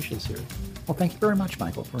Conversation series. Well, thank you very much,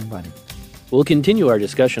 Michael, for inviting me. We'll continue our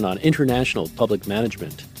discussion on international public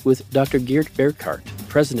management with Dr. Geert Burkhardt,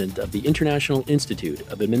 president of the International Institute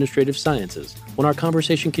of Administrative Sciences, when our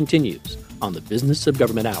conversation continues on the Business of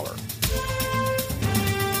Government Hour.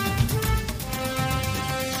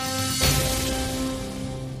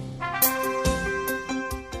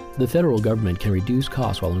 The federal government can reduce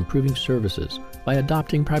costs while improving services by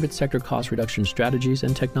adopting private sector cost reduction strategies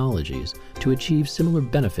and technologies to achieve similar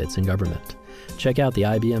benefits in government. Check out the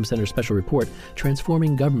IBM Center special report,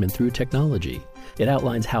 Transforming Government Through Technology. It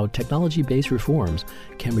outlines how technology-based reforms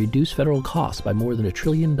can reduce federal costs by more than $1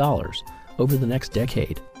 trillion over the next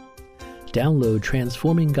decade. Download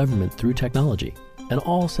Transforming Government Through Technology and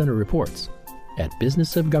all Center reports at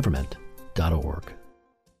businessofgovernment.org.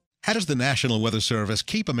 How does the National Weather Service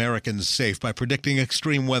keep Americans safe by predicting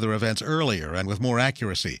extreme weather events earlier and with more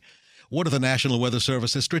accuracy? What are the National Weather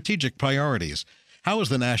Service's strategic priorities? How is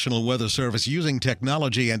the National Weather Service using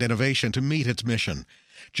technology and innovation to meet its mission?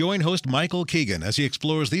 Join host Michael Keegan as he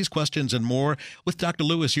explores these questions and more with Dr.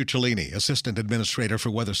 Louis Uccellini, Assistant Administrator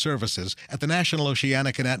for Weather Services at the National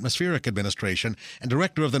Oceanic and Atmospheric Administration and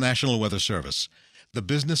Director of the National Weather Service. The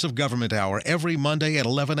Business of Government Hour every Monday at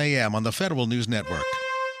 11 a.m. on the Federal News Network.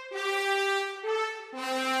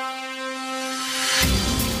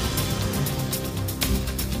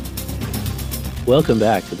 Welcome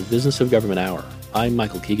back to the Business of Government Hour. I'm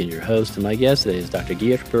Michael Keegan, your host, and my guest today is Dr.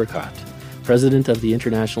 Geert Burkhardt, president of the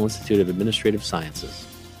International Institute of Administrative Sciences.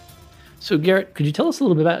 So, Geert, could you tell us a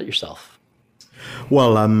little bit about yourself?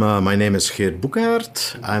 Well, my name is Geert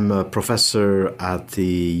Burkhardt. I'm a professor at the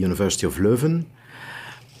University of Leuven.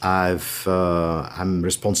 I'm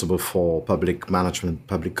responsible for public management,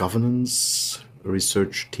 public governance,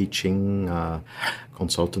 research, teaching,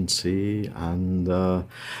 consultancy, and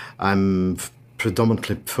I'm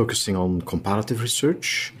predominantly focusing on comparative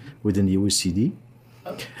research within the OECD.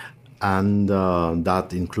 And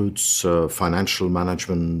that includes financial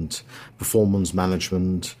management, performance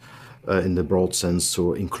management in the broad sense,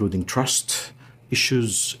 so including trust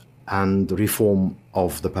issues and reform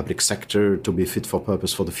of the public sector to be fit for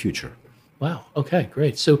purpose for the future. Wow. Okay,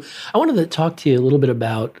 great. So I wanted to talk to you a little bit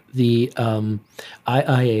about the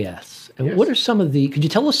IIAS. And Yes. what are some of the, could you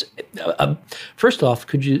tell us, first off,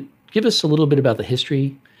 could you give us a little bit about the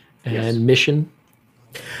history and mission?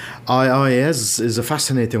 IIAS is a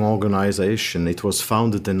fascinating organization. It was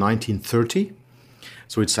founded in 1930.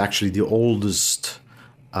 So it's actually the oldest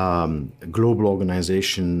global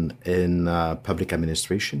organization in public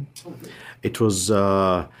administration. It was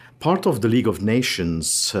part of the League of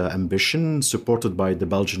Nations ambition, supported by the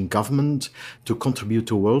Belgian government to contribute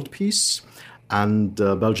to world peace. And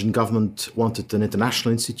the Belgian government wanted an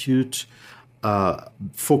international institute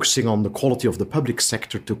focusing on the quality of the public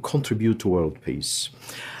sector to contribute to world peace.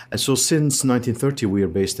 And so since 1930, we are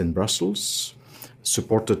based in Brussels,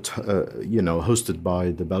 supported, hosted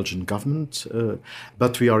by the Belgian government.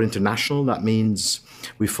 But we are international. That means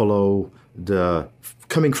we follow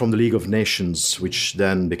coming from the League of Nations, which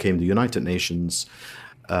then became the United Nations.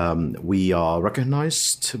 We are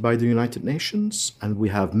recognized by the United Nations, and we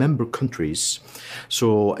have member countries.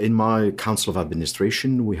 So in my Council of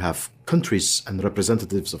Administration, we have countries and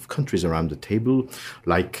representatives of countries around the table,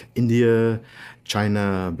 like India,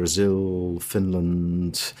 China, Brazil,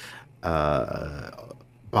 Finland,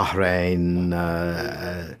 Bahrain,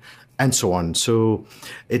 and so on. So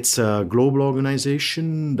it's a global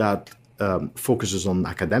organization that focuses on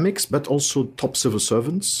academics, but also top civil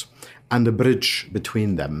servants, and a bridge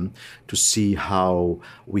between them to see how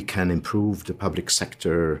we can improve the public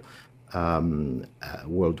sector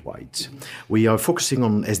worldwide. We are focusing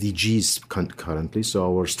on SDGs currently,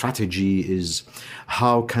 so our strategy is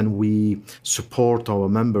how can we support our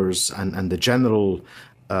members and the general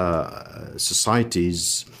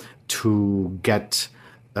societies to get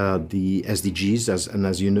the SDGs,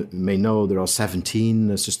 as you may know, there are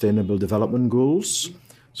 17 Sustainable Development Goals.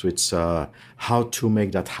 So it's how to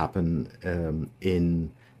make that happen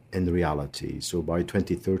in reality. So by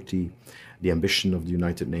 2030, the ambition of the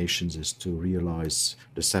United Nations is to realize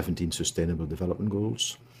the 17 Sustainable Development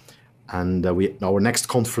Goals. And our next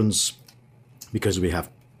conference, because we have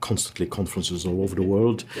constantly conferences all over the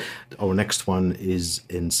world, our next one is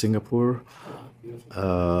in Singapore.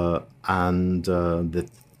 And the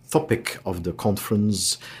topic of the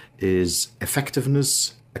conference is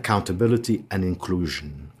effectiveness, accountability, and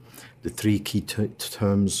inclusion, the three key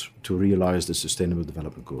terms to realize the Sustainable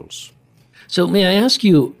Development Goals. So may I ask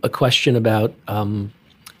you a question about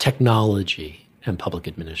technology and public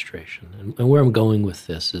administration? And where I'm going with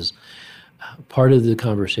this is part of the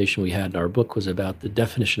conversation we had in our book was about the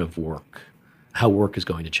definition of work, how work is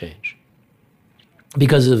going to change.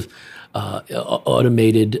 Because of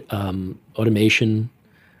automation,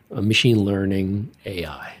 machine learning,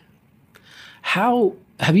 AI. How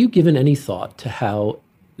have you given any thought to how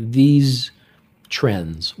these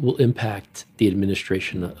trends will impact the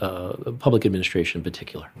administration, public administration in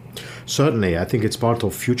particular? Certainly, I think it's part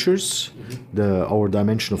of futures, our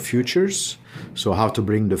dimension of futures. So how to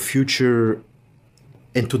bring the future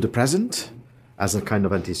into the present as a kind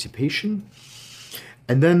of anticipation.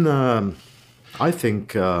 And then I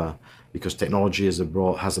think, because technology has a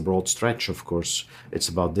broad stretch, of course, it's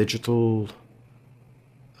about digital,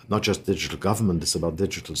 not just digital government, it's about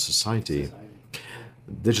digital society.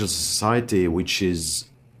 Digital society, which is,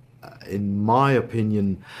 in my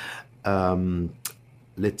opinion,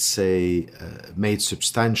 let's say, made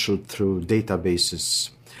substantial through databases.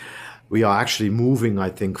 We are actually moving, I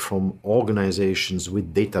think, from organizations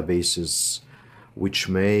with databases which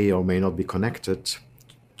may or may not be connected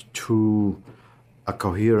to a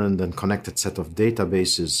coherent and connected set of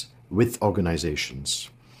databases with organizations.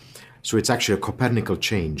 So it's actually a Copernican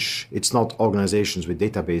change. It's not organizations with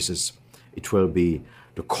databases. It will be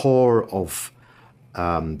the core of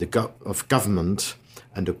of government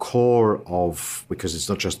and the core of, because it's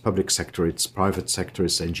not just public sector, it's private sector,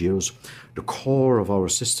 it's NGOs, the core of our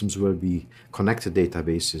systems will be connected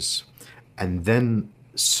databases and then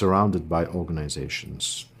surrounded by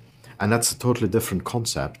organizations. And that's a totally different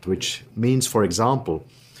concept, which means, for example,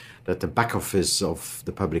 that the back office of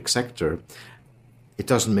the public sector, it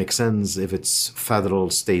doesn't make sense if it's federal,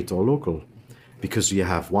 state, or local, because you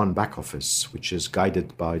have one back office, which is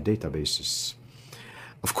guided by databases.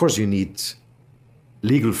 Of course, you need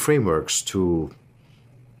legal frameworks to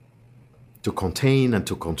contain and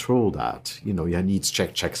to control that. You need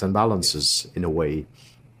checks and balances in a way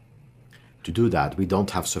to do that. We don't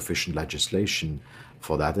have sufficient legislation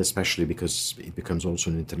for that, especially because it becomes also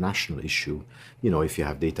an international issue. If you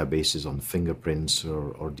have databases on fingerprints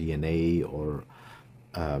or DNA or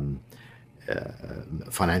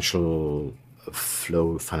financial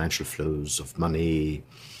flows of money,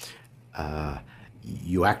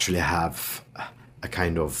 you actually have a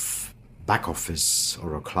kind of back office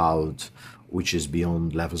or a cloud which is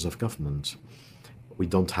beyond levels of government. We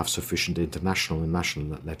don't have sufficient international and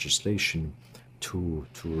national legislation to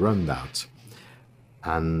run that.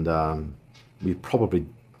 And we probably,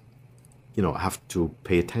 have to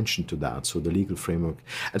pay attention to that. So the legal framework.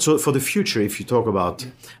 And so for the future, if you talk about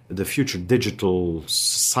the future digital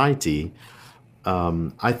society,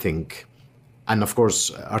 I think, and of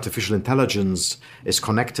course, artificial intelligence is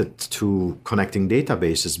connected to connecting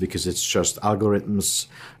databases because it's just algorithms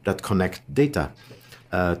that connect data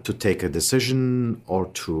to take a decision or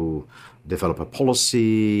to develop a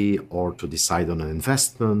policy or to decide on an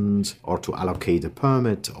investment or to allocate a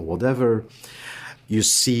permit or whatever. You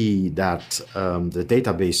see that the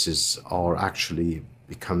databases are actually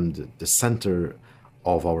become the center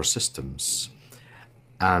of our systems.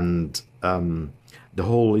 And the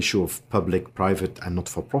whole issue of public, private, and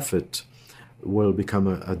not-for-profit will become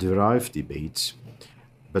a derived debate.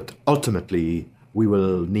 But ultimately, we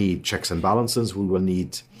will need checks and balances. We will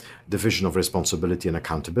need division of responsibility and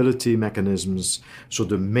accountability mechanisms. So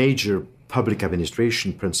the major public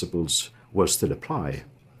administration principles will still apply.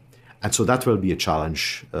 And so that will be a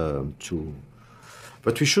challenge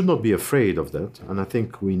but we should not be afraid of that. And I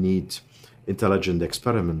think we need intelligent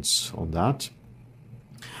experiments on that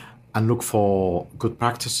and look for good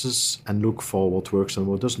practices and look for what works and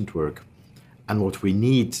what doesn't work. And what we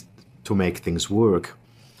need to make things work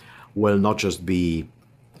will not just be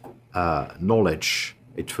knowledge,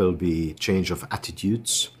 it will be change of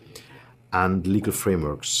attitudes and legal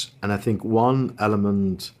frameworks. And I think one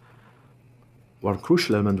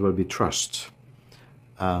crucial element will be trust.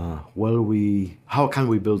 How can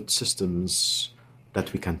we build systems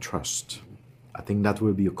that we can trust. I think that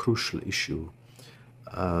will be a crucial issue.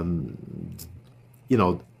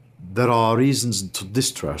 There are reasons to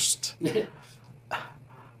distrust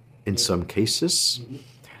in some cases.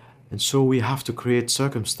 And so we have to create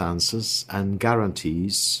circumstances and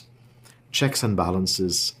guarantees, checks and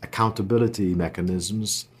balances, accountability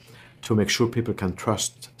mechanisms to make sure people can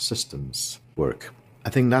trust systems work. I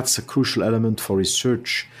think that's a crucial element for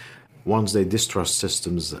research. Once they distrust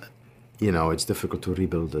systems, it's difficult to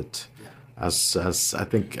rebuild it. As I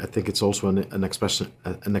think it's also an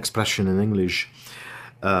expression in English.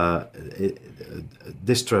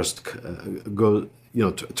 Distrust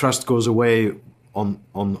trust goes away on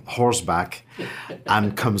horseback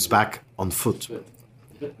and comes back on foot.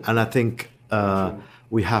 And I think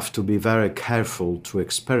we have to be very careful to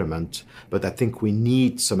experiment, but I think we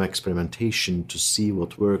need some experimentation to see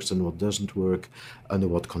what works and what doesn't work, under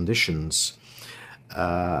what conditions.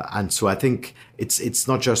 And so I think it's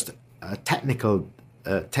not just a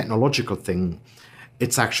technological thing,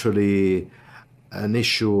 it's actually an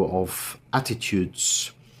issue of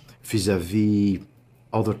attitudes vis-a-vis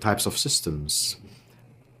other types of systems.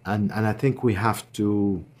 And I think we have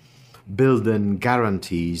to build in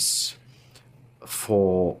guarantees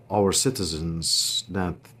for our citizens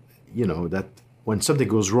that, that when something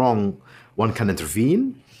goes wrong, one can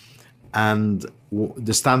intervene, and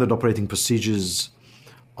the standard operating procedures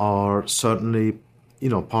are certainly,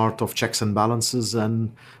 part of checks and balances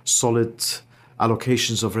and solid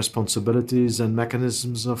allocations of responsibilities and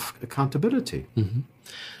mechanisms of accountability. Mm-hmm.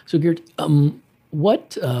 So, Geert,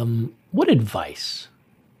 what advice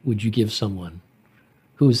would you give someone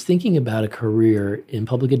who is thinking about a career in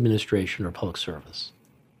public administration or public service?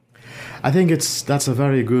 I think that's a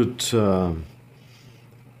very good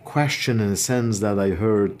question, in the sense that I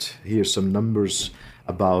heard here some numbers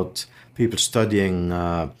about people studying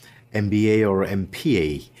MBA or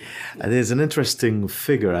MPA. And there's an interesting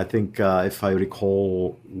figure. I think, if I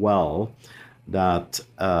recall well, that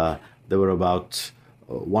there were about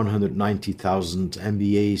 190,000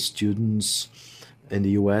 MBA students in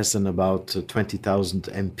the US and about 20,000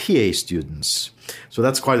 MPA students. So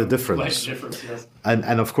that's quite a difference. Quite a difference, yes.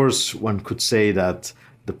 And of course, one could say that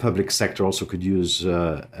the public sector also could use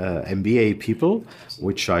MBA people,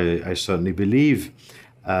 which I certainly believe,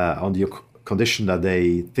 on the condition that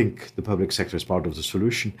they think the public sector is part of the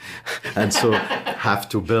solution, and so have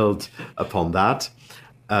to build upon that.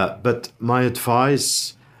 But my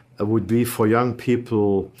advice would be for young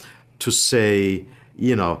people to say,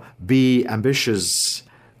 be ambitious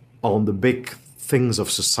on the big things of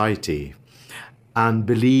society, and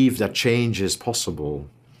believe that change is possible,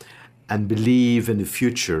 and believe in the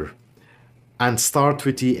future, and start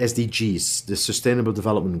with the SDGs, the Sustainable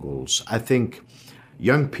Development Goals. I think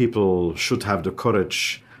young people should have the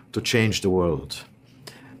courage to change the world,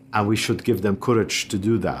 and we should give them courage to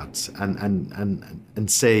do that, and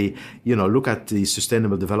say, look at the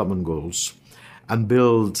Sustainable Development Goals and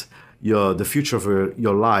build the future of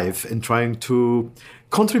your life in trying to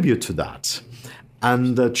contribute to that,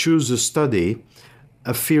 and choose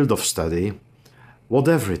a field of study,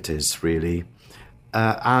 whatever it is really,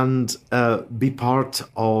 and be part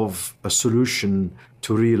of a solution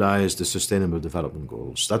to realize the Sustainable Development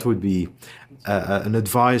Goals. That would be an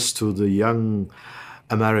advice to the young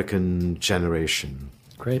American generation.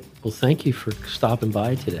 Great. Well, thank you for stopping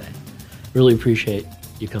by today. Really appreciate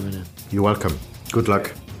you coming in. You're welcome. Good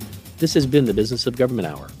luck. This has been the Business of Government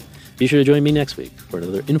Hour. Be sure to join me next week for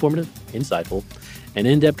another informative, insightful, and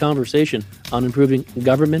in-depth conversation on improving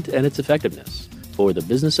government and its effectiveness. For the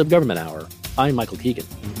Business of Government Hour, I'm Michael Keegan.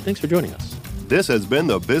 Thanks for joining us. This has been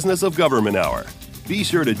the Business of Government Hour. Be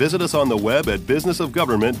sure to visit us on the web at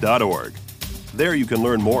businessofgovernment.org. There you can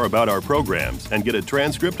learn more about our programs and get a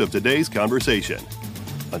transcript of today's conversation.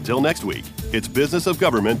 Until next week, it's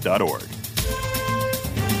businessofgovernment.org.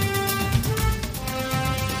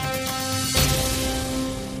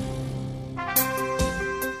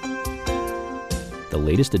 The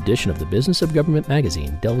latest edition of the Business of Government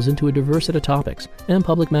magazine delves into a diverse set of topics and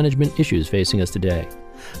public management issues facing us today.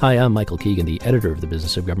 Hi, I'm Michael Keegan, the editor of the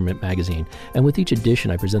Business of Government magazine, and with each edition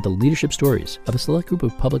I present the leadership stories of a select group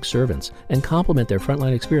of public servants and complement their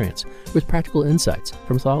frontline experience with practical insights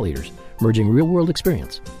from thought leaders, merging real-world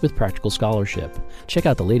experience with practical scholarship. Check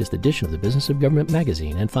out the latest edition of the Business of Government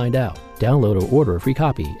magazine and find out. Download or order a free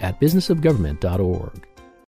copy at businessofgovernment.org.